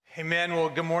Amen. Well,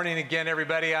 good morning again,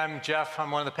 everybody. I'm Jeff. I'm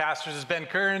one of the pastors. This is Ben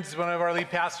Kearns, one of our lead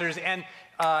pastors. And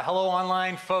hello,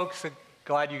 online folks.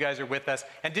 Glad you guys are with us.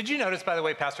 And did you notice, by the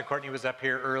way, Pastor Courtney was up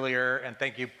here earlier, and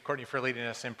thank you, Courtney, for leading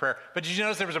us in prayer. But did you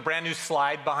notice there was a brand new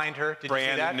slide behind her? Did you see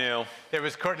that? Brand new. There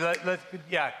was Courtney.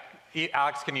 Yeah.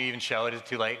 Alex, can you even show it? Is it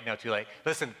too late? No, too late.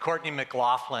 Listen, Courtney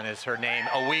McLaughlin is her name.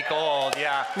 A week old.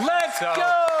 Yeah. Let's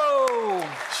go!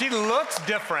 She looks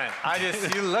different.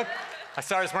 I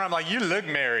saw her this morning, I'm like, you look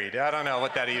married. I don't know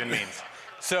what that even means.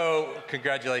 So,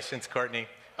 congratulations, Courtney.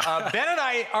 Ben and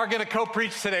I are going to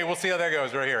co-preach today. We'll see how that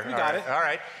goes right here. We got it. All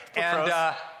right.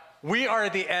 And we are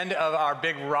at the end of our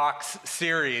Big Rocks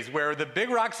series, where the Big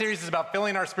Rock series is about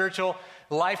filling our spiritual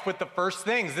life with the first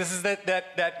things. This is that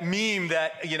meme,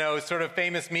 that, sort of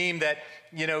famous meme that,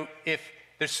 if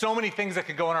there's so many things that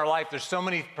could go in our life, there's so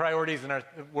many priorities in our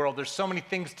world, there's so many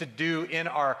things to do in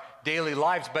our daily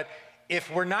lives, but if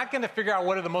we're not going to figure out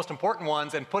what are the most important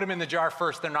ones and put them in the jar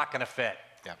first, they're not going to fit.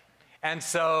 Yeah. And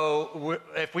so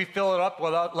if we fill it up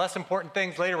with less important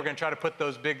things later, we're going to try to put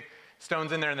those big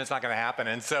stones in there, and that's not going to happen.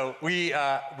 And so we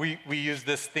use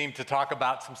this theme to talk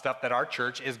about some stuff that our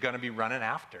church is going to be running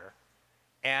after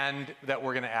and that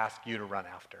we're going to ask you to run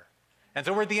after. And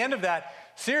so we're at the end of that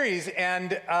series,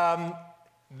 and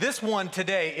this one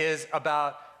today is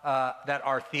about that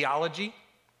our theology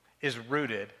is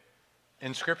rooted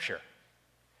in Scripture.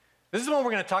 This is what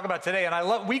we're going to talk about today,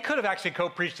 and we could have actually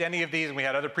co-preached any of these, and we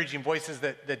had other preaching voices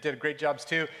that did great jobs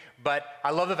too, but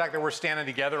I love the fact that we're standing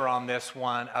together on this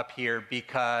one up here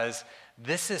because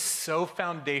this is so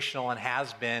foundational and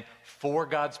has been for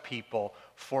God's people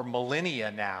for millennia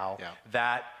now,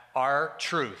 that our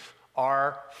truth,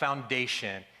 our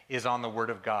foundation is on the Word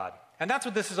of God. And that's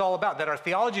what this is all about, that our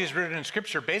theology is rooted in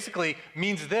Scripture basically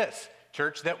means this,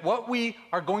 church, that what we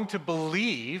are going to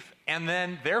believe, and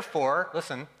then therefore,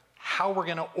 listen, how we're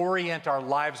going to orient our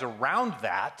lives around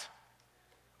that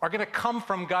are going to come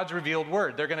from God's revealed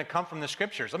word. They're going to come from the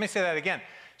Scriptures. Let me say that again.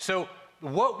 So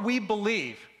what we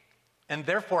believe and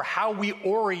therefore how we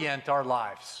orient our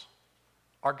lives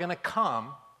are going to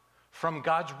come from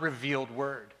God's revealed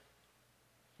word.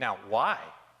 Now, why?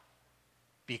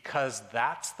 Because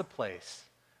that's the place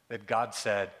that God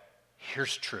said,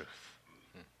 here's truth.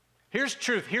 Here's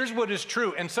truth. Here's what is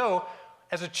true. And so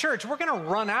as a church, we're going to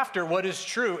run after what is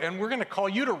true, and we're going to call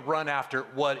you to run after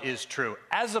what is true,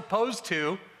 as opposed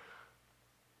to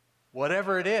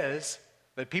whatever it is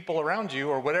that people around you,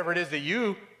 or whatever it is that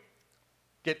you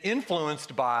get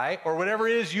influenced by, or whatever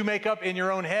it is you make up in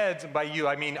your own heads. And by you,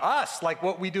 I mean us, like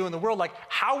what we do in the world. Like,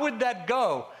 how would that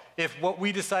go if what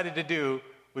we decided to do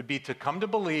would be to come to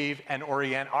believe and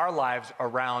orient our lives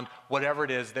around whatever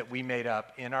it is that we made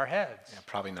up in our heads? Yeah,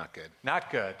 probably not good.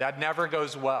 Not good. That never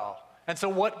goes well. And so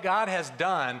what God has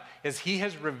done is he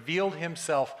has revealed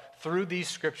himself through these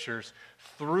scriptures,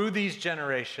 through these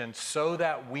generations, so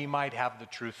that we might have the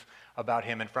truth about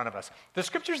him in front of us. The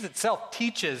scriptures itself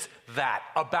teaches that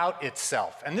about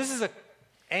itself. And this is an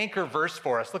anchor verse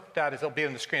for us. Look at that, it'll be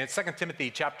on the screen. It's 2 Timothy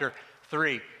chapter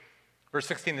 3, verse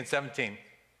 16 and 17.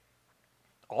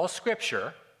 All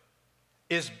scripture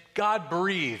is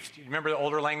God-breathed. You remember the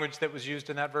older language that was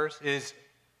used in that verse? Is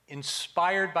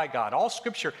inspired by God. All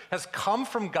scripture has come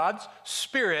from God's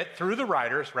Spirit through the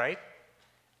writers, right?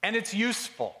 And it's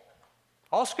useful.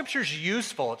 All scripture is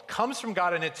useful. It comes from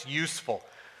God and it's useful.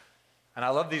 And I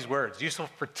love these words. Useful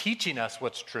for teaching us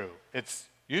what's true. It's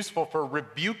useful for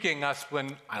rebuking us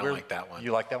when I don't like that one.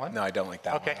 You like that one? No, I don't like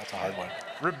that one. That's a hard one.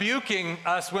 Rebuking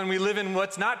us when we live in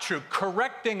what's not true.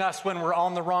 Correcting us when we're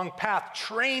on the wrong path.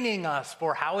 Training us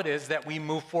for how it is that we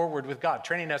move forward with God.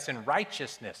 Training us in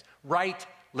righteousness, right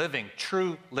living,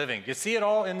 true living. You see it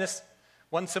all in this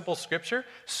one simple scripture?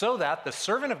 So that the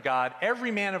servant of God, every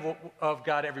man of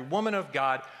God, every woman of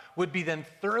God, would be then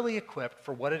thoroughly equipped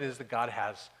for what it is that God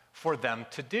has for them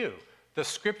to do. The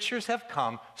scriptures have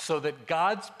come so that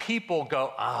God's people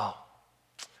go, oh,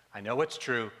 I know what's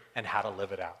true and how to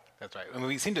live it out. That's right. And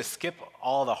we seem to skip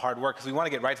all the hard work because we want to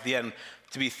get right to the end.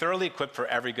 To be thoroughly equipped for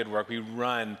every good work, we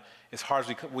run as hard as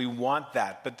we could. We want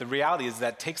that. But the reality is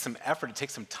that takes some effort, it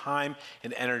takes some time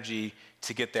and energy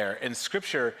to get there. And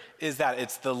scripture is that.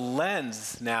 It's the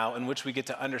lens now in which we get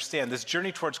to understand this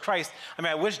journey towards Christ. I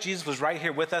mean, I wish Jesus was right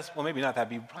here with us. Well, maybe not. That'd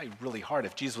be probably really hard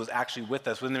if Jesus was actually with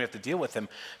us. We wouldn't have to deal with him.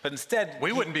 But instead,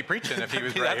 we wouldn't be preaching if he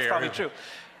was right here. That's probably true.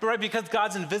 But right, because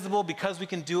God's invisible, because we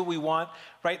can do what we want,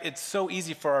 right? It's so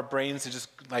easy for our brains to just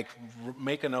like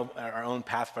make our own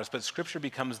path for us. But scripture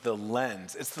becomes the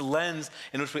lens. It's the lens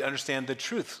in which we understand the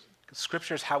truth.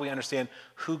 Scripture is how we understand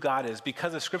who God is.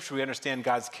 Because of Scripture, we understand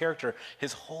God's character,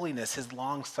 his holiness, his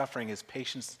long suffering, his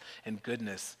patience and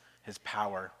goodness, his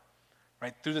power.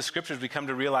 right? Through the scriptures, we come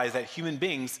to realize that human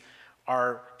beings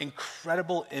are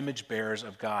incredible image bearers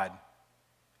of God,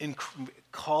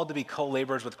 called to be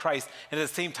co-laborers with Christ, and at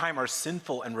the same time are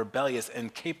sinful and rebellious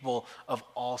and capable of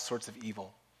all sorts of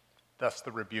evil. Thus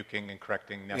the rebuking and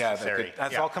correcting necessary.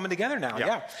 That's all coming together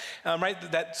now,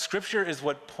 right? That scripture is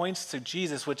what points to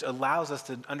Jesus, which allows us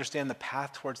to understand the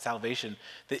path towards salvation,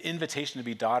 the invitation to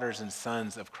be daughters and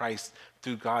sons of Christ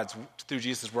through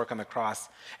Jesus' work on the cross.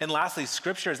 And lastly,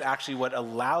 scripture is actually what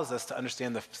allows us to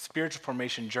understand the spiritual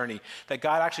formation journey, that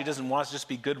God actually doesn't want us to just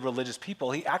be good religious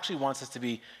people. He actually wants us to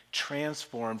be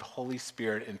transformed, Holy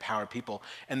Spirit empowered people.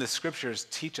 And the scriptures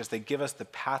teach us, they give us the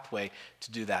pathway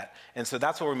to do that. And so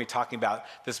that's what we're going to be talking about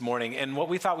this morning. And what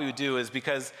we thought we would do is,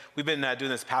 because we've been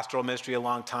doing this pastoral ministry a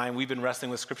long time, we've been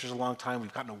wrestling with scriptures a long time,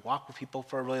 we've gotten to walk with people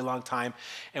for a really long time,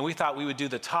 and we thought we would do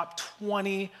the top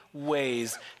 20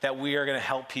 ways that we are going to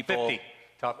help people. 50.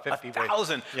 Top 50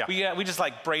 1,000. Yeah. We just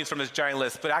like brainstormed this giant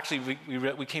list, but actually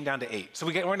we came down to 8. So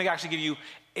we're going to actually give you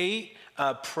 8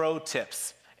 pro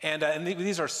tips. And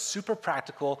these are super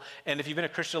practical. And if you've been a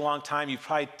Christian a long time, you've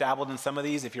probably dabbled in some of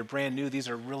these. If you're brand new, these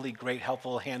are really great,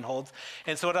 helpful handholds.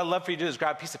 And so what I'd love for you to do is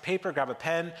grab a piece of paper, grab a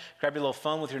pen, grab your little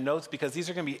phone with your notes, because these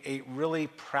are going to be 8 really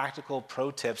practical pro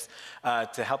tips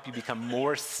to help you become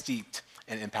more steeped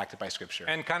and impacted by Scripture.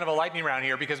 And kind of a lightning round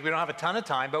here, because we don't have a ton of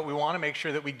time, but we want to make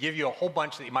sure that we give you a whole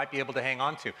bunch that you might be able to hang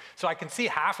on to. So I can see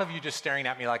half of you just staring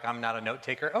at me like I'm not a note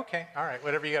taker. Okay, all right,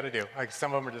 whatever you got to do. Like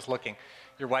some of them are just looking.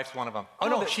 Your wife's one of them. Oh,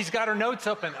 no, she's got her notes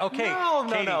open. Okay. No,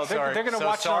 Katie, no. They're going to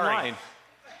watch it online.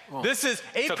 Well, this is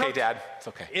 8 It's okay, Dad. It's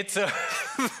okay.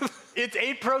 It's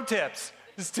 8 pro tips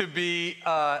to be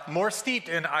more steeped.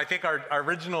 And I think our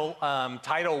original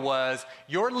title was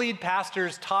Your Lead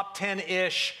Pastor's Top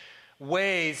 10-ish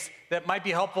Ways that might be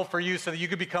helpful for you so that you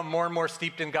could become more and more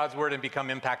steeped in God's word and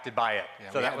become impacted by it. Yeah,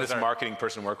 so that was this marketing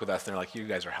person work with us, and they're like, you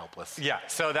guys are helpless. Yeah,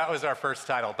 so that was our first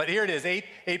title. But here it is,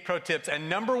 8 pro tips. And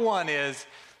number 1 is,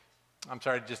 I'm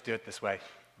sorry to just do it this way.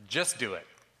 Just do it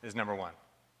is number 1.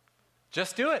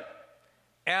 Just do it.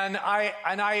 And I,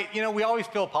 we always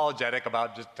feel apologetic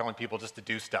about just telling people just to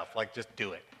do stuff, like just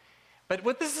do it. But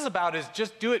what this is about is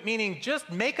just do it, meaning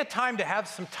just make a time to have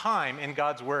some time in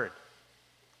God's word.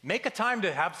 Make a time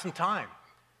to have some time.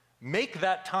 Make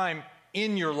that time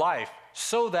in your life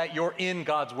so that you're in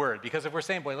God's word. Because if we're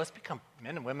saying, boy, let's become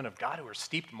men and women of God who are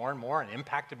steeped more and more and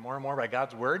impacted more and more by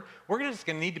God's word, we're just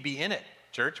going to need to be in it,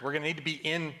 church. We're going to need to be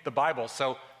in the Bible.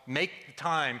 So make the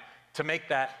time to make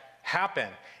that happen.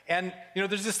 And,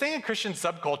 there's this thing in Christian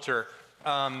subculture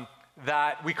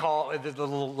that we call, the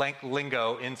little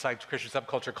lingo inside Christian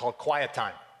subculture called quiet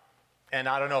time. And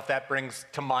I don't know if that brings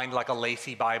to mind like a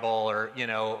Lacey Bible or,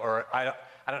 or I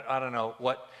don't know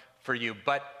what for you.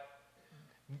 But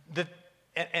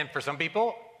and for some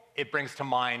people, it brings to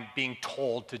mind being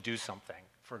told to do something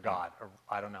for God, or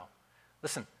I don't know.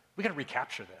 Listen, we got to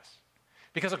recapture this.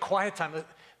 Because a quiet time,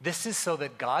 this is so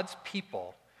that God's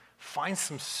people find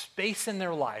some space in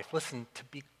their life, listen, to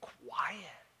be quiet.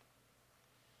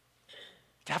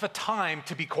 To have a time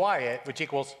to be quiet, which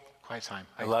equals quiet time.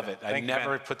 I love it. I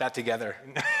never put that together.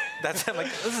 That's like,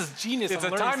 this is genius. It's a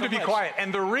time to be quiet.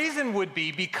 And the reason would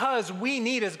be because we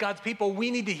need, as God's people,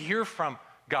 we need to hear from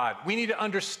God. We need to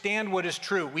understand what is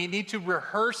true. We need to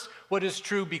rehearse what is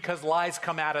true because lies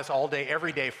come at us all day,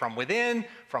 every day, from within,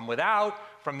 from without,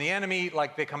 from the enemy,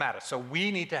 like they come at us. So we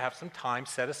need to have some time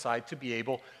set aside to be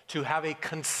able to have a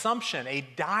consumption, a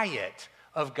diet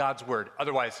of God's word.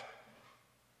 Otherwise,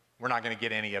 we're not going to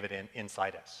get any of it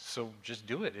inside us. So just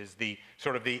do it is the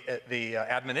sort of the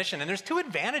admonition. And there's 2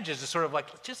 advantages to sort of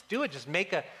like, just do it. Just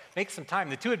make some time.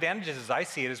 The 2 advantages as I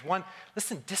see it is, 1,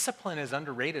 listen, discipline is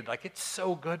underrated. Like it's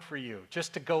so good for you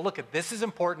just to go, look at this is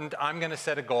important. I'm going to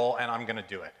set a goal and I'm going to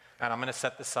do it. And I'm going to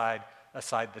set aside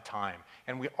the time.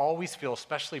 And we always feel,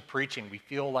 especially preaching, we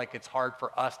feel like it's hard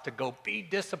for us to go be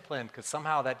disciplined because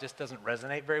somehow that just doesn't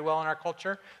resonate very well in our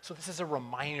culture. So this is a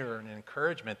reminder and an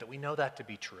encouragement that we know that to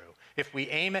be true. If we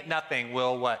aim at nothing,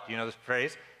 we'll what? You know this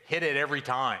phrase? Hit it every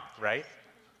time, right?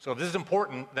 So if this is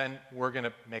important, then we're going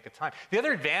to make a time. The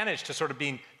other advantage to sort of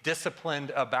being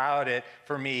disciplined about it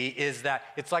for me is that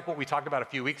it's like what we talked about a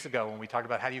few weeks ago when we talked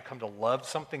about how do you come to love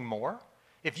something more.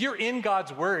 If you're in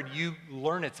God's word, you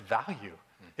learn its value.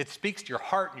 It speaks to your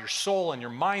heart and your soul and your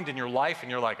mind and your life,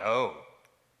 and you're like, oh,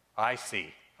 I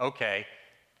see, okay.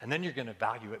 And then you're going to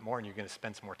value it more, and you're going to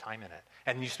spend some more time in it.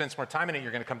 And you spend some more time in it,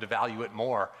 you're going to come to value it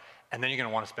more, and then you're going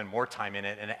to want to spend more time in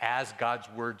it. And as God's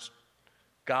words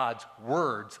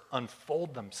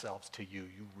unfold themselves to you,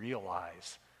 you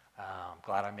realize, I'm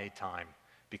glad I made time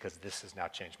because this has now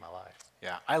changed my life.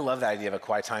 Yeah, I love that idea of a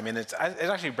quiet time, and it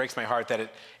actually breaks my heart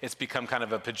that it's become kind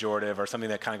of a pejorative or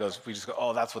something that kind of goes, we just go,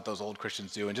 oh, that's what those old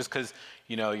Christians do, and just because,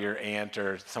 your aunt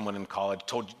or someone in college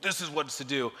told you this is what's to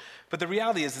do. But the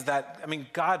reality is that,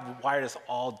 God wired us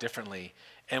all differently,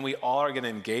 and we all are going to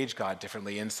engage God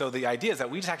differently. And so the idea is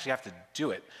that we just actually have to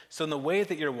do it. So in the way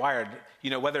that you're wired,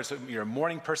 whether you're a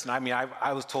morning person,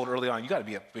 I was told early on, you got to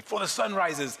be up before the sun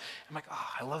rises. I'm like, oh,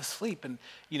 I love sleep. And,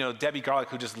 Debbie Garlick,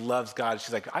 who just loves God,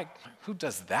 she's like, who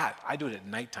does that? I do it at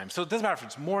nighttime. So it doesn't matter if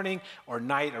it's morning or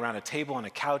night, around a table, on a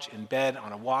couch, in bed,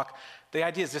 on a walk. The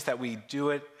idea is just that we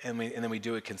do it and then we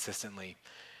do it consistently.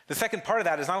 The second part of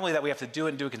that is not only that we have to do it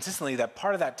and do it consistently, that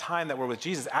part of that time that we're with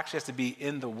Jesus actually has to be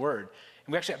in the Word.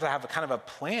 And we actually have to have a kind of a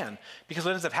plan, because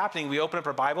what ends up happening, we open up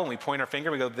our Bible and we point our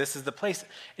finger, we go, this is the place.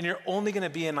 And you're only going to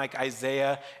be in like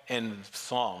Isaiah and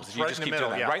Psalms. If you just keep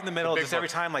doing that. Right in the middle, just every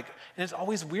time, and it's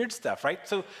always weird stuff, right?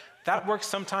 So that works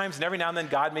sometimes, and every now and then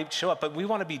God may show up, but we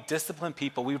want to be disciplined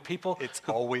people. It's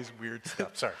always weird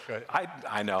stuff. Sorry, go ahead.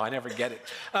 I know, I never get it.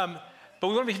 But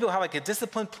we want to be people who have like a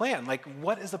disciplined plan. Like,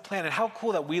 what is the plan? And how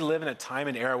cool that we live in a time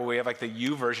and era where we have like the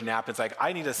YouVersion app. It's like,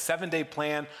 I need a 7-day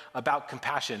plan about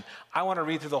compassion. I want to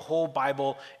read through the whole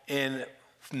Bible in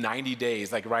 90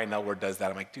 days. Like Ryan Elward does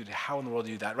that. I'm like, dude, how in the world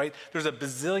do you do that, right? There's a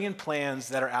bazillion plans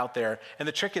that are out there. And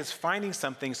the trick is finding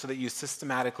something so that you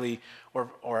systematically, or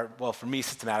for me,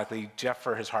 systematically, Jeff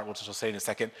for his heart, which we'll say in a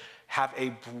second, have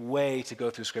a way to go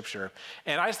through Scripture.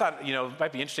 And I just thought, it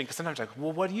might be interesting, because sometimes like,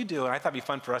 well, what do you do? And I thought it'd be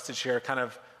fun for us to share kind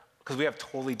of, because we have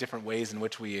totally different ways in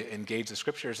which we engage the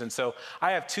Scriptures. And so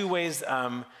I have 2 ways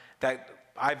that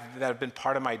have been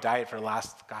part of my diet for the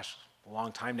last, a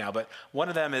long time now, but one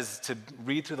of them is to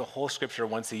read through the whole Scripture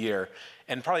once a year.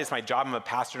 And probably it's my job. I'm a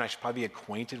pastor, and I should probably be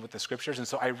acquainted with the Scriptures. And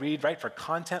so I read, right, for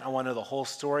content. I want to know the whole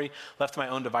story. Left to my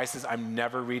own devices, I'm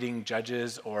never reading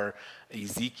Judges or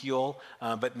Ezekiel,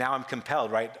 but now I'm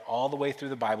compelled, right, all the way through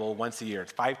the Bible once a year.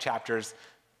 It's 5 chapters,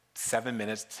 7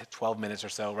 minutes, 12 minutes or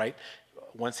so, right,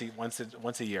 once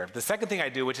a year. The second thing I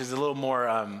do, which is a little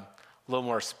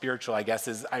more spiritual, I guess,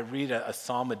 is I read a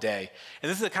psalm a day. And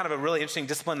this is a kind of a really interesting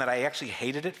discipline that I actually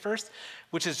hated at first,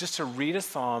 which is just to read a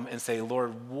psalm and say,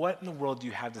 Lord, what in the world do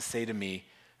you have to say to me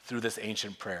through this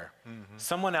ancient prayer? Mm-hmm.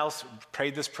 Someone else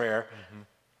prayed this prayer. Mm-hmm.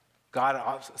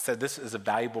 God said this is a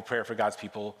valuable prayer for God's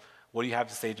people. What do you have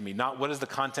to say to me? Not what is the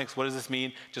context, what does this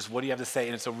mean? Just what do you have to say?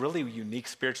 And it's a really unique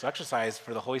spiritual exercise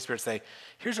for the Holy Spirit to say,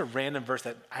 here's a random verse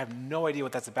that I have no idea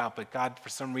what that's about, but God, for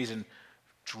some reason,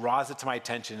 draws it to my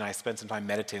attention, and I spend some time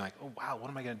meditating, like, oh, wow, what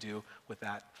am I going to do with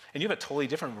that? And you have a totally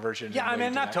different version. Yeah,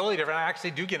 not totally different. I actually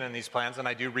do get in these plans, and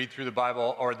I do read through the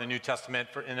Bible or the New Testament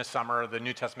in a summer, or the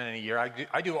New Testament in a year.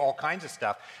 I do all kinds of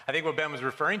stuff. I think what Ben was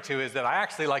referring to is that I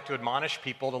actually like to admonish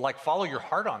people to follow your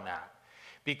heart on that,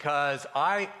 because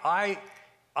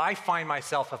I find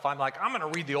myself, if I'm like, I'm going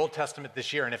to read the Old Testament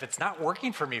this year, and if it's not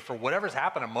working for me for whatever's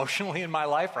happened emotionally in my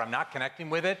life, or I'm not connecting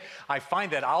with it, I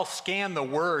find that I'll scan the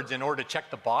words in order to check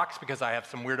the box because I have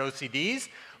some weird OCDs,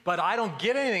 but I don't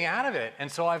get anything out of it. And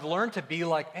so I've learned to be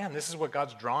like, man, this is what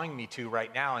God's drawing me to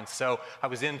right now. And so I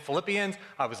was in Philippians.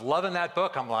 I was loving that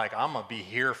book. I'm like, I'm going to be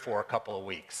here for a couple of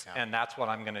weeks, and that's what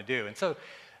I'm going to do. And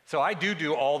so I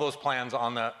do all those plans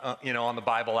on the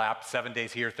Bible app, 7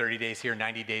 days here, 30 days here,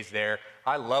 90 days there.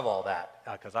 I love all that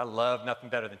because I love nothing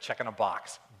better than checking a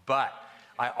box. But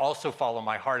I also follow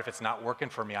my heart. If it's not working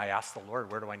for me, I ask the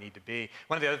Lord, where do I need to be?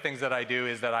 One of the other things that I do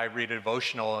is that I read a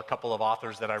devotional, a couple of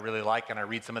authors that I really like, and I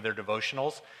read some of their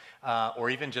devotionals. Or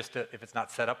even just if it's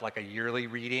not set up like a yearly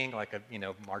reading, like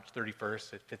March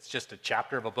 31st, if it's just a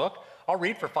chapter of a book, I'll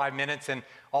read for 5 minutes, and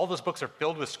all those books are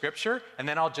filled with Scripture, and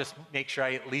then I'll just make sure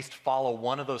I at least follow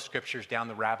one of those Scriptures down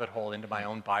the rabbit hole into my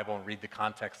own Bible and read the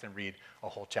context and read a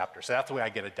whole chapter. So that's the way I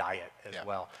get a diet as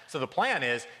well. So the plan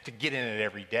is to get in it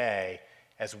every day,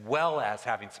 as well as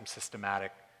having some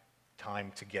systematic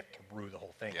time to get through the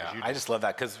whole thing. Yeah, I just love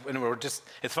that, because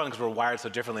it's fun because we're wired so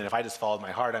differently. And if I just followed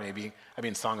my heart, I'd be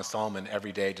in Song of Solomon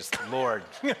every day, just Lord.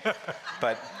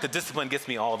 But the discipline gets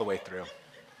me all the way through.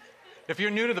 If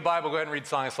you're new to the Bible, go ahead and read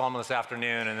Song of Solomon this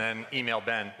afternoon, and then email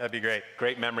Ben. That'd be great.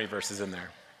 Great memory verses in there.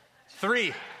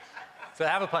 3, so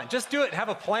have a plan. Just do it and have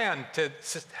a plan to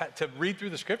read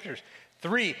through the Scriptures.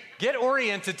 3, get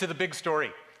oriented to the big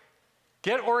story.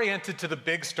 Get oriented to the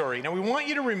big story. Now, we want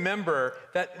you to remember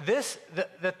that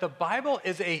that the Bible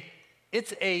is an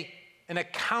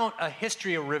account, a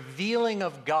history, a revealing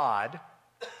of God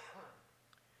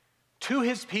to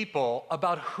his people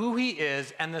about who he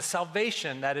is and the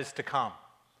salvation that is to come.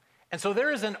 And so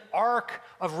there is an arc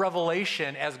of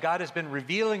revelation as God has been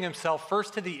revealing himself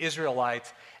first to the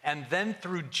Israelites and then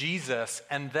through Jesus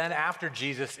and then after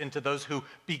Jesus into those who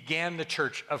began the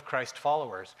church of Christ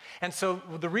followers. And so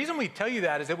the reason we tell you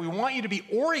that is that we want you to be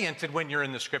oriented when you're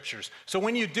in the scriptures. So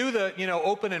when you do the,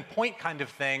 open and point kind of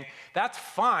thing, that's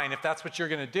fine if that's what you're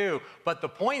going to do. But the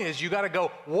point is you got to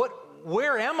go,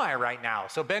 where am I right now?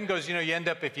 So Ben goes,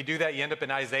 if you do that, you end up in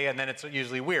Isaiah, and then it's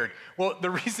usually weird. Well, the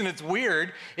reason it's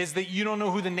weird is that you don't know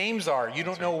who the names are. You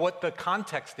don't know what the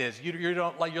context is.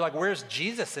 You're like, where's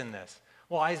Jesus in this?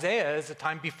 Well, Isaiah is a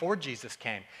time before Jesus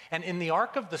came. And in the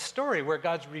arc of the story where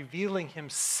God's revealing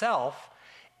himself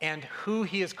and who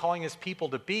he is calling his people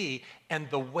to be, and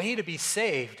the way to be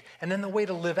saved, and then the way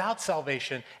to live out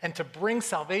salvation, and to bring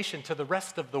salvation to the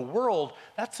rest of the world,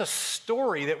 that's a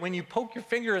story that when you poke your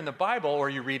finger in the Bible, or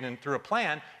you read it through a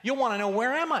plan, you'll want to know,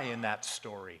 where am I in that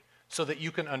story? So that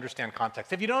you can understand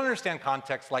context. If you don't understand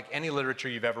context, like any literature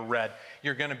you've ever read,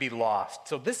 you're going to be lost.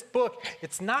 So this book,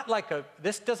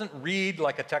 this doesn't read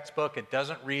like a textbook. It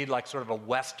doesn't read like sort of a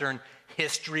Western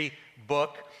history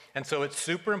book. And so it's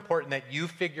super important that you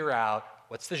figure out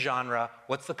what's the genre,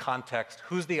 what's the context,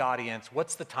 who's the audience,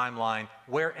 what's the timeline,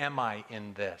 where am I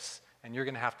in this? And you're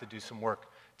going to have to do some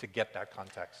work to get that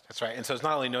context. That's right. And so it's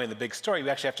not only knowing the big story, we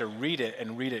actually have to read it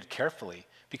and read it carefully,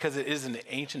 because it is an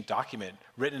ancient document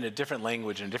written in a different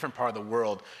language in a different part of the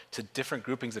world to different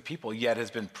groupings of people, yet has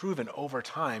been proven over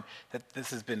time that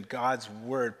this has been God's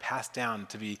word passed down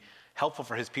to be helpful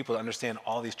for his people to understand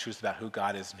all these truths about who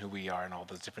God is and who we are and all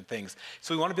those different things.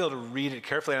 So we want to be able to read it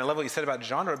carefully. And I love what you said about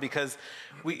genre, because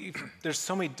there's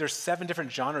 7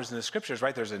 different genres in the scriptures,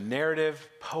 right? There's a narrative,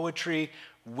 poetry,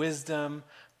 wisdom,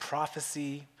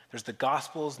 prophecy. There's the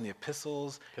Gospels and the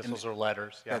epistles. Epistles are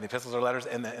letters. Yeah, the epistles are letters,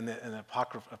 and the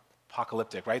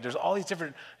apocalyptic, right? There's all these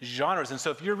different genres. And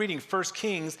so if you're reading 1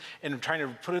 Kings and trying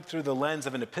to put it through the lens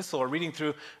of an epistle, or reading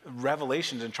through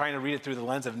Revelations and trying to read it through the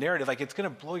lens of narrative, it's going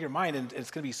to blow your mind, and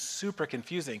it's going to be super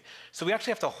confusing. So we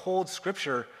actually have to hold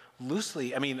Scripture loosely.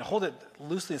 Hold it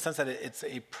loosely in the sense that it's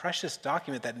a precious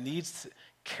document that needs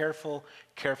careful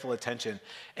attention.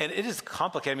 And it is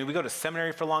complicated. We go to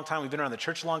seminary for a long time. We've been around the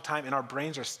church a long time, and our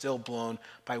brains are still blown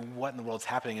by what in the world's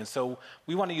happening. And so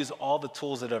we want to use all the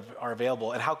tools that are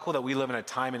available. And how cool that we live in a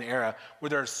time and era where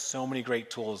there are so many great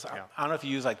tools. Yeah. I don't know if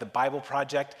you use the Bible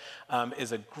Project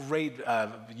is a great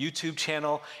YouTube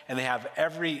channel, and they have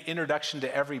every introduction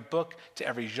to every book, to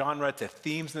every genre, to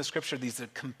themes in the scripture. These are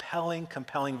compelling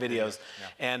videos.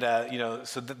 Yeah. And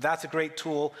so that's a great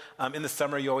tool. In the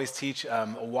summer, you always teach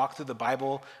a walk through the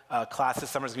Bible class. This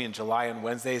summer is going to be in July on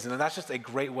Wednesdays, and that's just a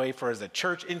great way for us as a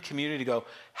church in community to go,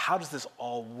 how does this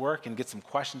all work, and get some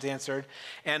questions answered.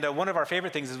 And one of our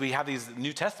favorite things is we have these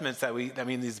New Testaments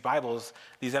these Bibles,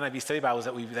 these NIV study Bibles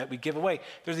that we give away.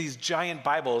 There's these giant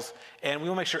Bibles, and we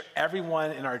want to make sure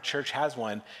everyone in our church has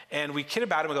one. And we kid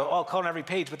about them and go, oh, color on every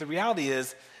page. But the reality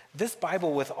is, this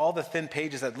Bible with all the thin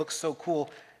pages that look so cool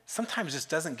sometimes just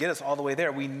doesn't get us all the way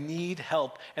there. We need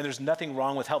help, and there's nothing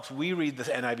wrong with help. So we read the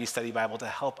NIV Study Bible to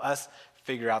help us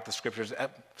figure out the scriptures,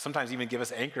 sometimes even give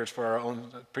us anchors for our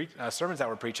own sermons that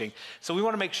we're preaching. So we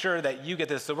want to make sure that you get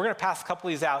this. So we're going to pass a couple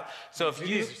of these out. So if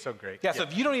these are so great. Yeah, so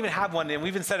if you don't even have one, and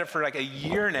we've been set it for a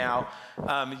year now,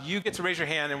 you get to raise your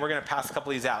hand, and we're going to pass a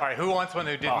couple of these out. All right, who wants one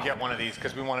who didn't get one of these?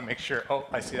 Because we want to make sure. Oh,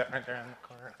 I see that right there in the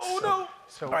corner. No.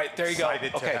 So all right, there you go.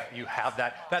 Okay. You have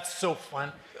that. That's so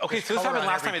fun. Okay, so this happened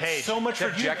last time. It's so much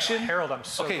rejection. Harold, I'm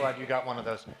so glad you got one of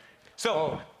those.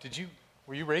 So,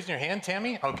 were you raising your hand,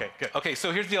 Tammy? Okay, good. Okay,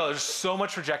 so here's the deal. There's so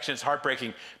much rejection. It's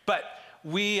heartbreaking. But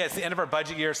it's the end of our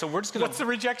budget year, so we're just going to... What's the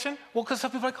rejection? Well, because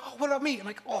some people are like, oh, what about me? I'm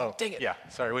like, oh, dang it. Yeah,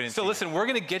 sorry, we didn't So listen, we're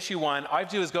going to get you one. All you have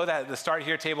to do is go to the Start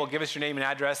Here table, give us your name and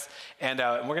address, and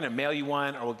we're going to mail you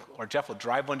one, or Jeff will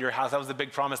drive one to your house. That was the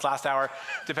big promise last hour,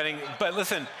 depending. But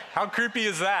listen. How creepy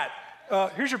is that?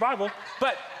 Here's your Bible.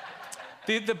 But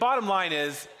the bottom line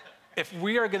is, if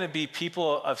we are going to be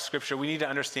people of Scripture, we need to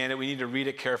understand it, we need to read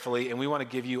it carefully, and we want to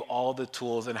give you all the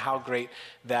tools. And how great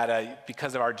that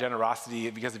because of our generosity,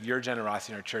 because of your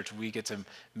generosity in our church, we get to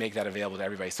make that available to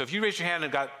everybody. So if you raise your hand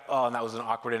and and that was an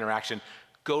awkward interaction,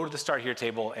 go to the Start Here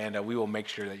table, and we will make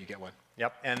sure that you get one.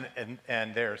 Yep, and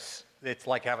it's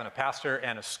like having a pastor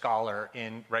and a scholar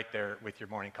right there with your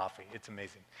morning coffee. It's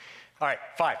amazing. All right,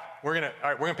 5. We're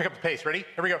gonna pick up the pace. Ready?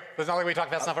 Here we go. It's not like we talked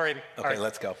fast enough already. Okay,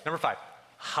 let's go. Number 5.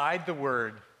 Hide the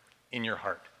word in your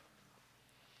heart.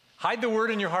 Hide the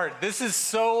word in your heart. This is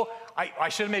so, I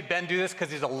should have made Ben do this because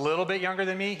he's a little bit younger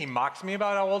than me. He mocks me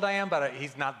about how old I am, but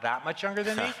he's not that much younger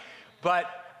than me. But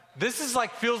this is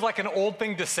like, feels like an old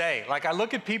thing to say. Like I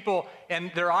look at people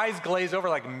and their eyes glaze over,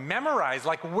 like memorize,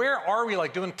 like where are we,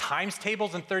 like doing times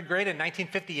tables in third grade in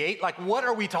 1958? Like what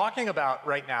are we talking about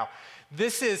right now?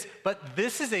 This is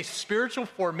a spiritual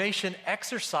formation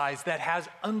exercise that has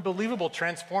unbelievable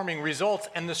transforming results.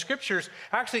 And the scriptures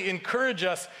actually encourage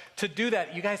us to do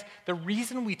that. You guys, the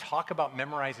reason we talk about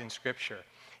memorizing scripture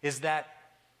is that,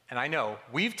 and I know,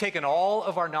 we've taken all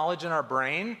of our knowledge in our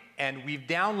brain and we've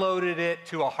downloaded it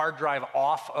to a hard drive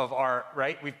off of our,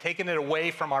 right? We've taken it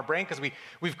away from our brain because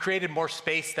we've created more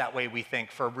space that way, we think,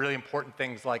 for really important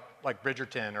things like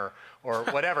Bridgerton or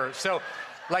whatever. So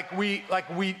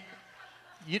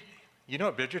you know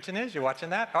what Bridgerton is? You're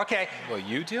watching that? Okay. Well,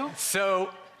 you do?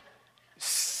 So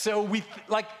we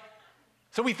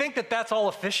think that that's all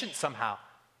efficient somehow.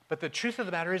 But the truth of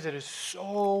the matter is it is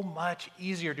so much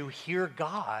easier to hear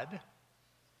God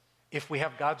if we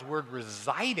have God's word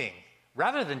residing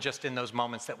rather than just in those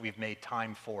moments that we've made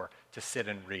time for to sit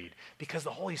and read. Because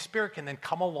the Holy Spirit can then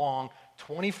come along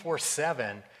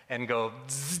 24/7 and go,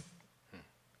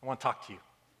 I want to talk to you.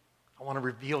 I want to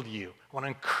reveal to you. I want to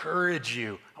encourage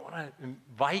you. I want to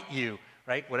invite you,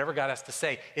 right? Whatever God has to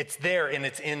say, it's there and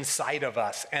it's inside of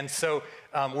us. And so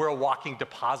we're a walking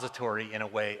depository in a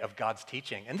way of God's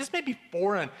teaching. And this may be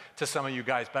foreign to some of you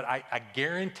guys, but I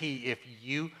guarantee if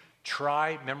you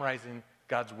try memorizing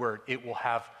God's word, it will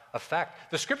have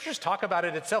effect. The scriptures talk about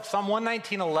it itself. Psalm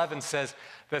 119:11 says,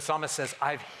 the psalmist says,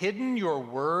 I've hidden your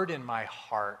word in my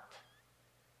heart.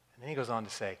 And then he goes on to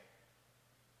say,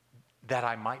 that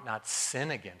I might not sin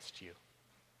against you.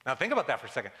 Now think about that for a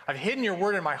second. I've hidden your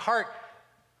word in my heart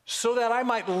so that I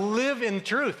might live in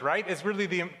truth, right? It's really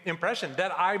the impression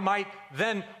that I might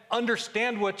then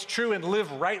understand what's true and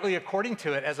live rightly according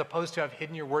to it, as opposed to I've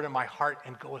hidden your word in my heart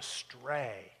and go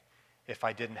astray if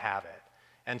I didn't have it.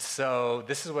 And so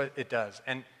this is what it does.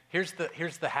 And here's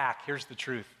the hack, here's the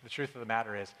truth. The truth of the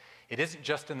matter is, it isn't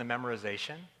just in the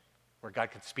memorization where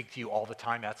God can speak to you all the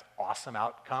time. That's awesome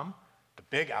outcome. The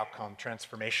big outcome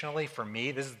transformationally for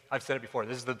me, I've said it before,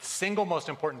 this is the single most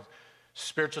important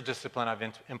spiritual discipline I've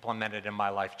implemented in my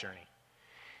life journey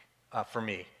for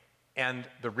me. And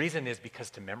the reason is because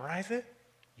to memorize it,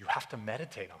 you have to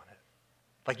meditate on it.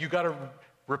 Like you got to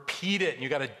repeat it and you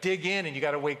got to dig in and you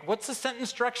got to wait, what's the sentence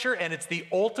structure? And it's the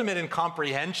ultimate in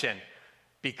comprehension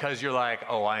because you're like,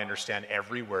 oh, I understand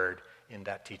every word in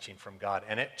that teaching from God.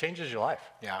 And it changes your life.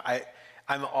 Yeah,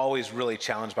 I'm always really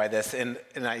challenged by this, and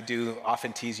I do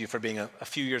often tease you for being a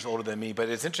few years older than me, but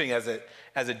it's interesting as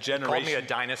a generation. You called me a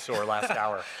dinosaur last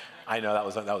hour. I know, that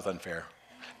was unfair.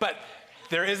 But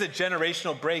there is a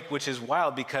generational break, which is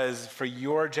wild, because for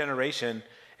your generation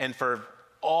and for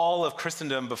all of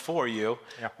Christendom before you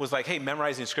was like, hey,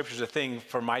 memorizing scripture is a thing.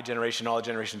 For my generation, all the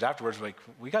generations afterwards, like,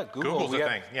 we got Google. Google's a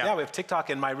thing, yeah, we have TikTok,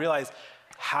 and I realized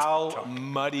how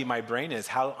muddy my brain is,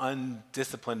 how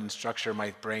undisciplined in structure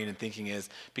my brain and thinking is,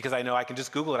 because I know I can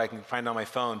just Google it, I can find it on my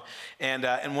phone. And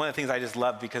one of the things I just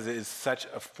love, because it is such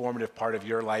a formative part of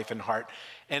your life and heart,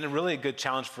 and a really good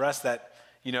challenge for us that,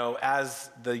 you know, as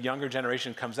the younger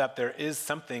generation comes up, there is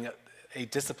something, a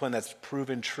discipline that's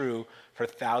proven true for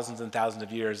thousands and thousands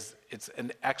of years. It's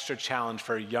an extra challenge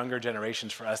for younger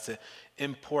generations for us to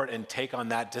import and take on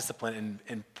that discipline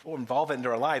and involve it into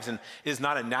our lives. And it is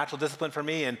not a natural discipline for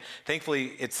me. And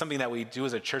thankfully, it's something that we do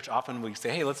as a church. Often we say,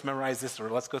 hey, let's memorize this, or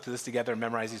let's go through this together and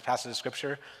memorize these passages of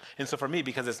scripture. And so for me,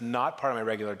 because it's not part of my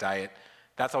regular diet,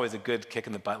 that's always a good kick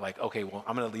in the butt, like, okay, well,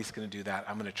 I'm at least going to do that.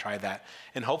 I'm going to try that.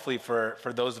 And hopefully for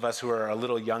those of us who are a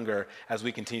little younger, as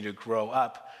we continue to grow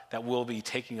up, that we'll be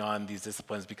taking on these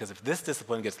disciplines, because if this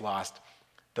discipline gets lost,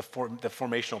 the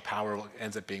formational power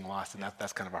ends up being lost, and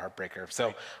that's kind of a heartbreaker.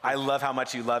 So I love how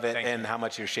much you love it and how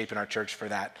much you're shaping our church for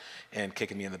that and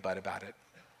kicking me in the butt about it.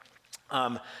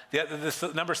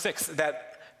 Number 6, that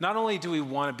not only do we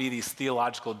want to be these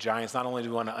theological giants, not only do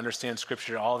we want to understand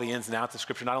Scripture, all the ins and outs of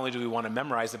Scripture, not only do we want to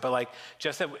memorize it, but like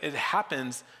just that it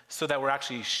happens so that we're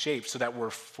actually shaped, so that we're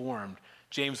formed.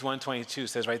 James 1:22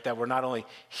 says, right, that we're not only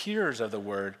hearers of the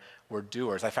word, we're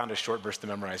doers. I found a short verse to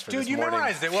memorize for this morning. Dude, you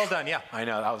memorized it. Well done, yeah. I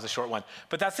know, that was a short one.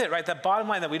 But that's it, right? That bottom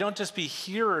line, that we don't just be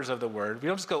hearers of the word. We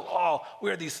don't just go, oh,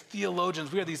 we are these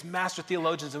theologians. We are these master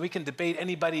theologians, and we can debate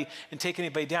anybody and take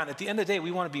anybody down. At the end of the day,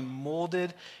 we want to be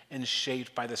molded and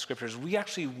shaped by the Scriptures. We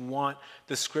actually want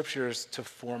the Scriptures to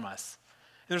form us.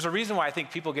 And there's a reason why I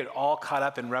think people get all caught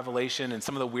up in Revelation and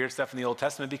some of the weird stuff in the Old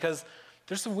Testament, because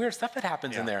there's some weird stuff that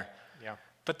happens in there. Yeah.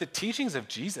 But the teachings of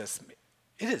Jesus,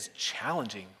 it is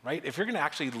challenging, right? If you're going to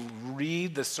actually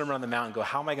read the Sermon on the Mount and go,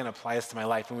 how am I going to apply this to my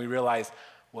life? And we realize,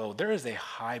 well, there is a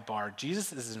high bar.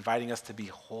 Jesus is inviting us to be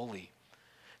holy.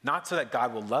 Not so that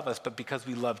God will love us, but because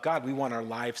we love God, we want our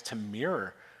lives to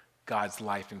mirror God's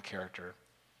life and character,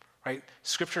 right?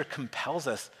 Scripture compels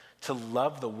us to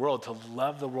love the world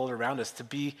around us, to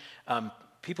be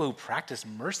people who practice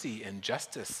mercy and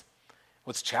justice.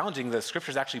 What's challenging, the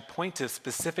scriptures actually point to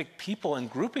specific people and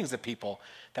groupings of people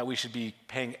that we should be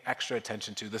paying extra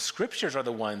attention to. The scriptures are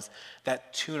the ones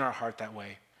that tune our heart that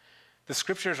way. The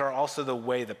scriptures are also the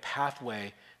way, the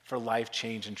pathway for life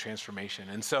change and transformation.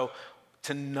 And so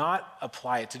to not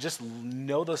apply it, to just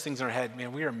know those things in our head,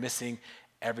 man, we are missing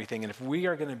everything. And if we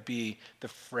are going to be the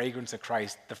fragrance of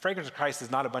Christ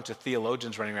is not a bunch of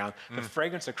theologians running around. The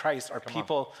fragrance of Christ are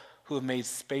people who have made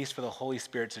space for the Holy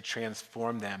Spirit to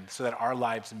transform them so that our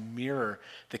lives mirror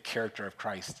the character of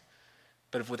Christ.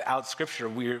 But if without Scripture,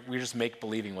 we're just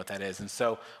make-believing what that is. And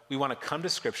so we want to come to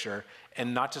Scripture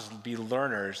and not just be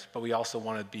learners, but we also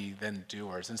want to be then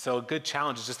doers. And so a good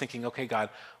challenge is just thinking, okay, God,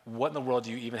 what in the world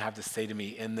do you even have to say to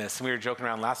me in this? And we were joking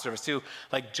around last service too,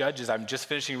 like Judges. I'm just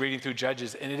finishing reading through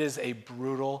Judges, and it is a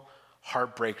brutal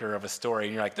heartbreaker of a story.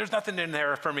 And you're like, there's nothing in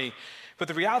there for me. But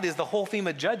the reality is the whole theme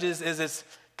of Judges is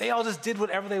they all just did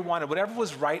whatever they wanted, whatever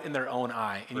was right in their own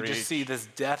eye. And you just see this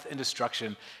death and destruction.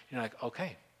 And you're like,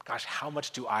 okay, gosh, how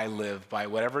much do I live by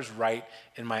whatever's right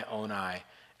in my own eye,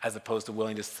 as opposed to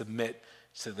willing to submit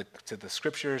to the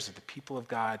scriptures, to the people of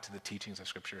God, to the teachings of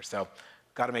Scripture. So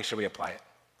got to make sure we apply it.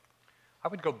 I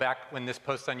would go back when this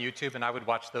posts on YouTube and I would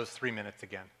watch those 3 minutes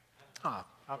again.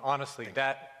 Honestly,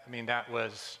 that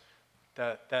was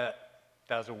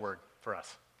a word for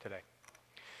us today.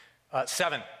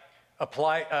 7,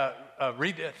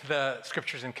 read the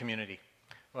scriptures in community.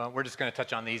 Well, we're just going to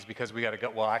touch on these because we got to go.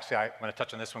 Well, actually, I want to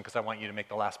touch on this one because I want you to make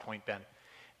the last point, Ben.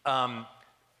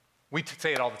 We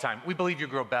say it all the time. We believe you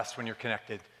grow best when you're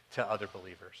connected to other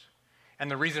believers. And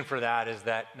the reason for that is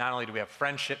that not only do we have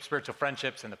friendships, spiritual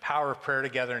friendships, and the power of prayer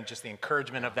together and just the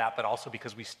encouragement of that, but also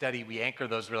because we anchor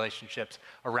those relationships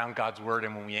around God's word.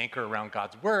 And when we anchor around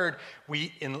God's word,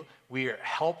 we are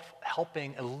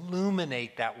helping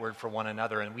illuminate that word for one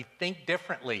another. And we think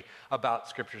differently about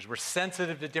scriptures. We're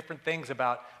sensitive to different things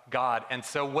about God. And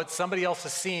so what somebody else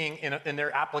is seeing in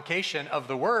their application of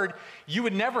the word, you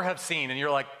would never have seen. And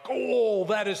you're like, oh,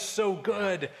 that is so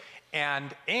good.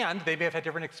 And they may have had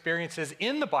different experiences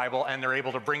in the Bible, and they're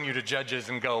able to bring you to Judges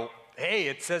and go, hey,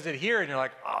 it says it here. And you're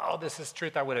like, oh, this is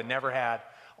truth I would have never had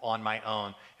on my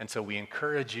own. And so we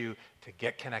encourage you to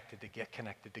get connected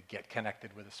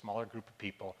with a smaller group of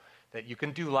people that you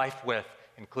can do life with,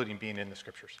 including being in the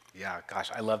scriptures. Yeah,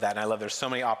 gosh, I love that. And I love there's so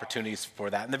many opportunities for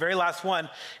that. And the very last one,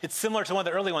 it's similar to one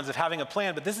of the early ones of having a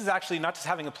plan, but this is actually not just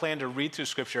having a plan to read through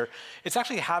scripture. It's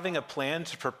actually having a plan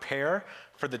to prepare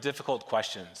for the difficult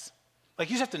questions. Like,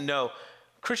 you just have to know,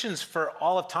 Christians for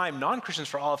all of time, non-Christians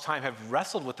for all of time have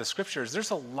wrestled with the scriptures.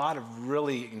 There's a lot of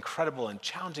really incredible and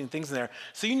challenging things in there.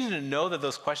 So you need to know that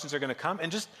those questions are going to come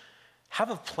and just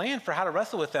have a plan for how to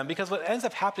wrestle with them. Because what ends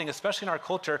up happening, especially in our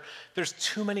culture, there's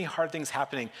too many hard things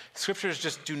happening. Scriptures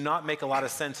just do not make a lot of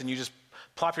sense, and you just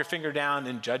plop your finger down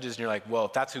in Judges and you're like, well,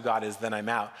 if that's who God is, then I'm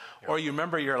out. Yeah. Or you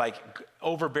remember your like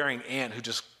overbearing aunt who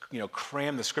just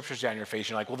crammed the scriptures down your face.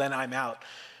 You're like, well, then I'm out.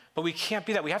 But we can't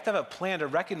be that. We have to have a plan to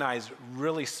recognize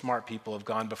really smart people have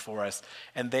gone before us,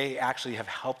 and they actually have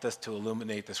helped us to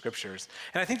illuminate the scriptures.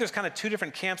 And I think there's kind of two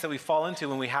different camps that we fall into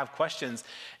when we have questions.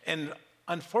 And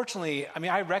unfortunately,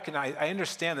 I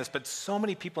understand this, but so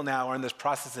many people now are in this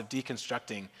process of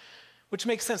deconstructing, which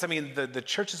makes sense. The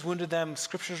church has wounded them.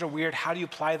 Scriptures are weird. How do you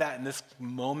apply that in this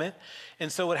moment? And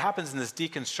so what happens in this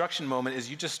deconstruction moment is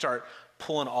you just start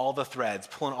pulling all the threads,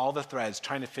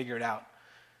 trying to figure it out.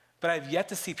 But I've yet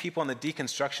to see people in the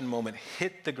deconstruction moment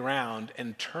hit the ground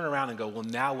and turn around and go, well,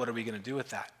 now what are we going to do with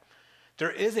that? There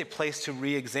is a place to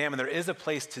re-examine. There is a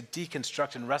place to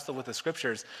deconstruct and wrestle with the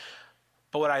scriptures.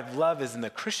 But what I love is in the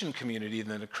Christian community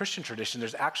and in the Christian tradition,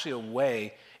 there's actually a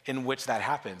way in which that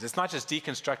happens. It's not just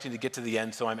deconstructing to get to the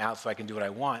end so I'm out so I can do what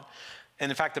I want.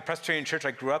 And in fact, the Presbyterian church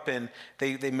I grew up in,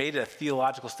 they made a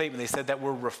theological statement. They said that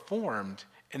we're reformed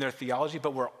in their theology,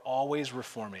 but we're always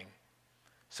reforming.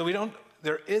 So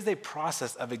there is a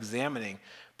process of examining,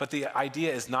 but the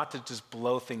idea is not to just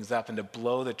blow things up and to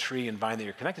blow the tree and vine that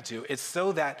you're connected to. It's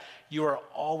so that you are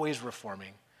always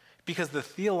reforming, because the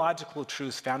theological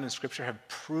truths found in Scripture have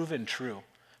proven true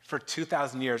for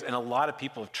 2,000 years, and a lot of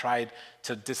people have tried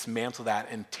to dismantle that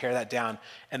and tear that down,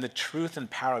 and the truth and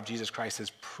power of Jesus Christ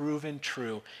has proven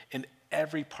true in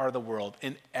every part of the world,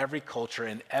 in every culture,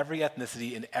 in every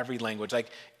ethnicity, in every language. Like,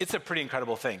 it's a pretty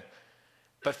incredible thing.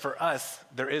 But for us,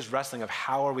 there is wrestling of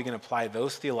how are we going to apply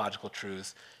those theological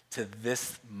truths to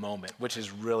this moment, which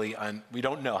is really, we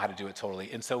don't know how to do it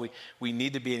totally. And so we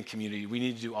need to be in community. We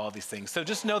need to do all these things. So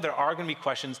just know there are going to be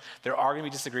questions, there are going to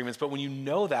be disagreements, but when you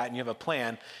know that and you have a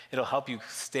plan, it'll help you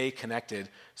stay connected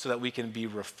so that we can be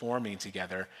reforming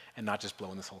together and not just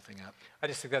blowing this whole thing up. I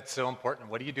just think that's so important.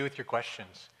 What do you do with your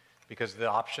questions? Because the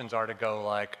options are to go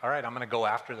like, all right, I'm going to go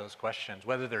after those questions,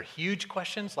 whether they're huge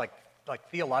questions like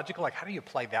theological, like how do you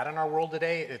apply that in our world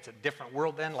today? It's a different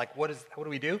world then. Like what do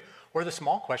we do? Or the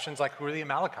small questions like who are the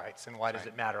Amalekites and why does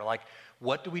it matter? Like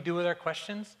what do we do with our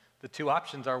questions? The two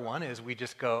options are, one is we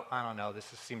just go, I don't know, this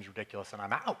seems ridiculous and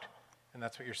I'm out. And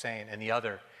that's what you're saying. And the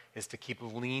other is to keep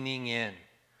leaning in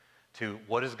to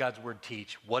what does God's word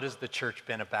teach? What has the church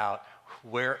been about?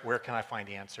 Where can I find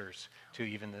answers to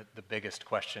even the biggest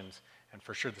questions? And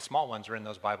for sure, the small ones are in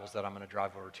those Bibles that I'm going to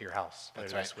drive over to your house.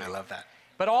 That's right. I love that.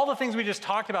 But all the things we just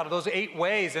talked about, those 8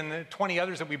 ways and the 20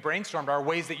 others that we brainstormed are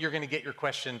ways that you're going to get your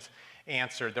questions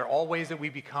answered. They're all ways that we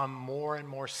become more and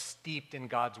more steeped in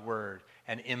God's word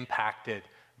and impacted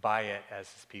by it as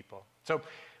his people. So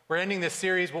we're ending this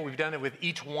series. What we've done with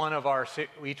each one of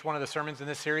the sermons in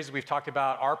this series, we've talked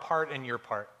about our part and your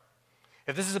part.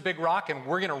 If this is a big rock and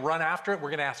we're going to run after it, we're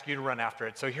going to ask you to run after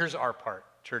it. So here's our part,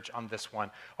 church, on this one.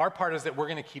 Our part is that we're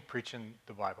going to keep preaching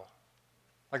the Bible.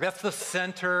 Like that's the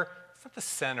center. It's not the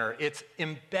center. It's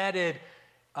embedded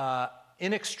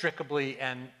inextricably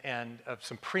and of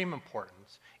supreme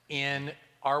importance in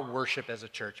our worship as a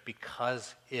church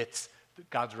because it's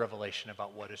God's revelation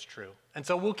about what is true. And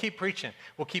so we'll keep preaching.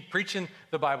 We'll keep preaching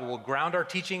the Bible. We'll ground our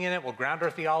teaching in it. We'll ground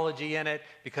our theology in it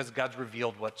because God's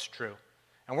revealed what's true.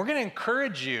 And we're going to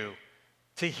encourage you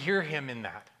to hear him in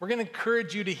that. We're going to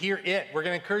encourage you to hear it. We're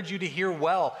going to encourage you to hear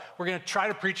well. We're going to try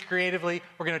to preach creatively.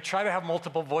 We're going to try to have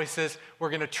multiple voices. We're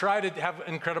going to try to have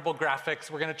incredible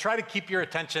graphics. We're going to try to keep your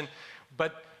attention.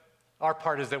 But our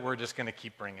part is that we're just going to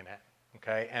keep bringing it,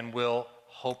 okay? And we'll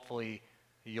hopefully,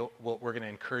 we're going to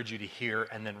encourage you to hear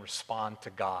and then respond to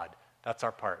God. That's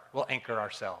our part. We'll anchor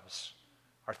ourselves,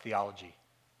 our theology,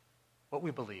 what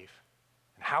we believe,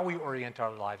 and how we orient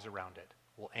our lives around it.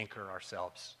 We'll anchor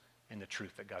ourselves in the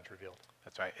truth that God's revealed.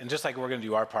 That's right. And just like we're going to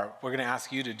do our part, we're going to ask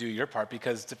you to do your part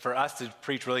because for us to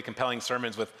preach really compelling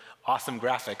sermons with awesome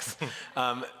graphics,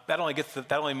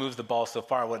 that only moves the ball so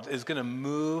far. What is going to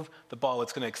move the ball,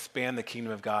 what's going to expand the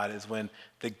kingdom of God is when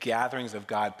the gatherings of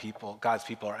God's people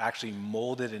are actually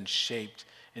molded and shaped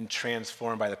and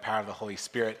transformed by the power of the Holy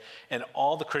Spirit. And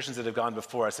all the Christians that have gone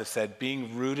before us have said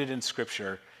being rooted in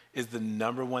Scripture is the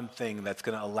number one thing that's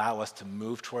going to allow us to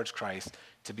move towards Christ,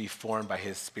 to be formed by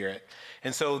his Spirit.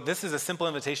 And so this is a simple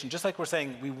invitation. Just like we're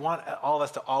saying, we want all of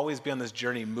us to always be on this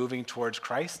journey moving towards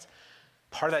Christ.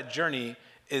 Part of that journey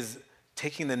is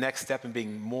taking the next step and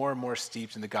being more and more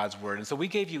steeped into God's word. And so we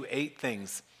gave you 8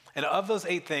 things. And of those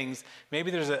 8 things,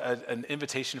 maybe there's an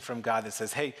invitation from God that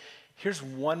says, hey, here's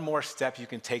one more step you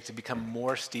can take to become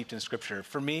more steeped in Scripture.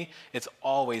 For me, it's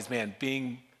always,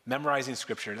 memorizing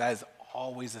Scripture. That is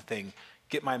always a thing.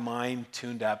 Get my mind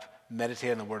tuned up,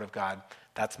 meditate on the Word of God.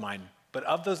 That's mine. But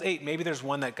of those 8, maybe there's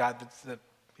one that God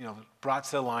brought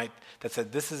to the light that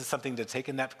said this is something to take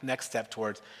a next step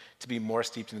towards to be more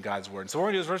steeped in God's Word. And so what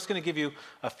we're going to do is we're just going to give you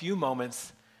a few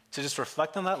moments to just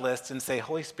reflect on that list and say,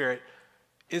 Holy Spirit,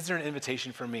 is there an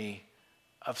invitation for me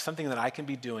of something that I can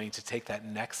be doing to take that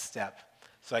next step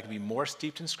so I can be more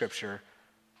steeped in Scripture,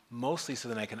 mostly so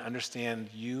that I can understand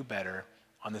you better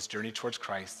on this journey towards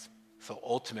Christ. So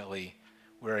ultimately,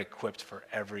 we're equipped for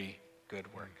every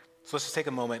good work. So let's just take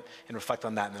a moment and reflect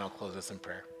on that, and then I'll close this in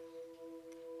prayer.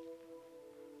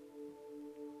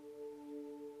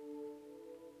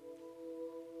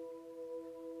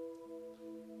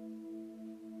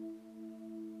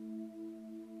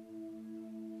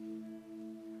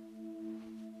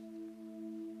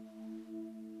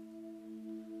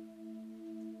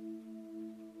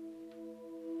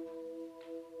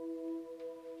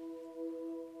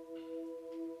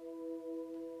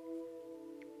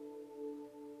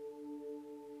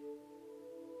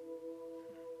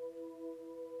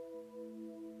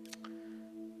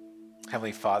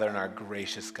 Heavenly Father and our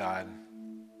gracious God,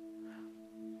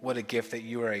 what a gift that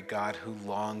you are a God who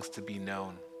longs to be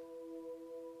known.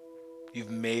 You've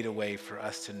made a way for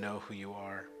us to know who you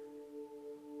are.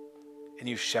 And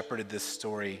you've shepherded this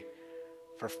story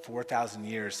for 4,000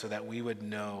 years so that we would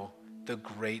know the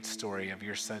great story of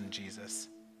your Son, Jesus.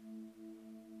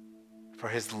 For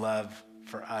his love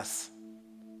for us,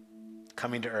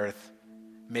 coming to earth,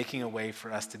 making a way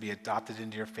for us to be adopted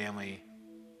into your family,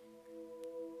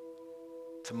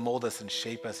 to mold us and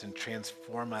shape us and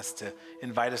transform us, to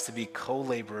invite us to be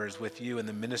co-laborers with you in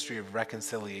the ministry of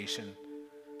reconciliation.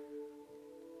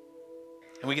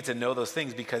 And we get to know those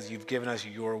things because you've given us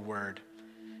your word.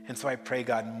 And so I pray,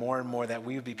 God, more and more that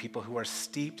we would be people who are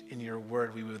steeped in your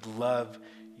word. We would love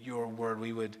your word.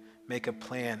 We would make a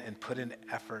plan and put in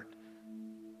effort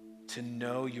to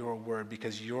know your word,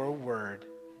 because your word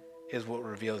is what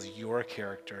reveals your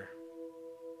character,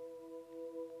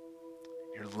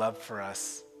 your love for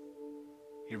us,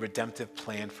 your redemptive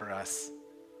plan for us,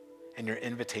 and your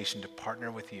invitation to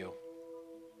partner with you.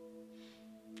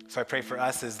 So I pray for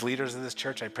us as leaders of this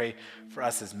church. I pray for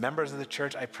us as members of the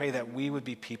church. I pray that we would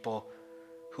be people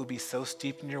who would be so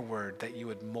steeped in your word that you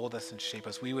would mold us and shape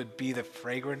us. We would be the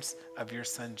fragrance of your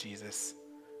son, Jesus,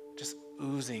 just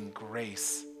oozing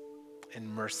grace and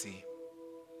mercy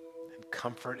and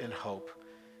comfort and hope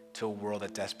to a world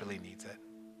that desperately needs it.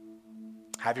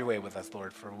 Have your way with us,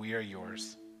 Lord, for we are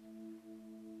yours.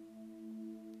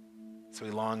 So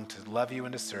we long to love you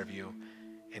and to serve you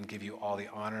and give you all the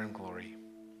honor and glory.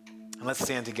 And let's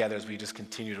stand together as we just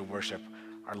continue to worship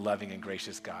our loving and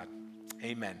gracious God.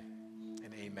 Amen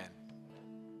and amen.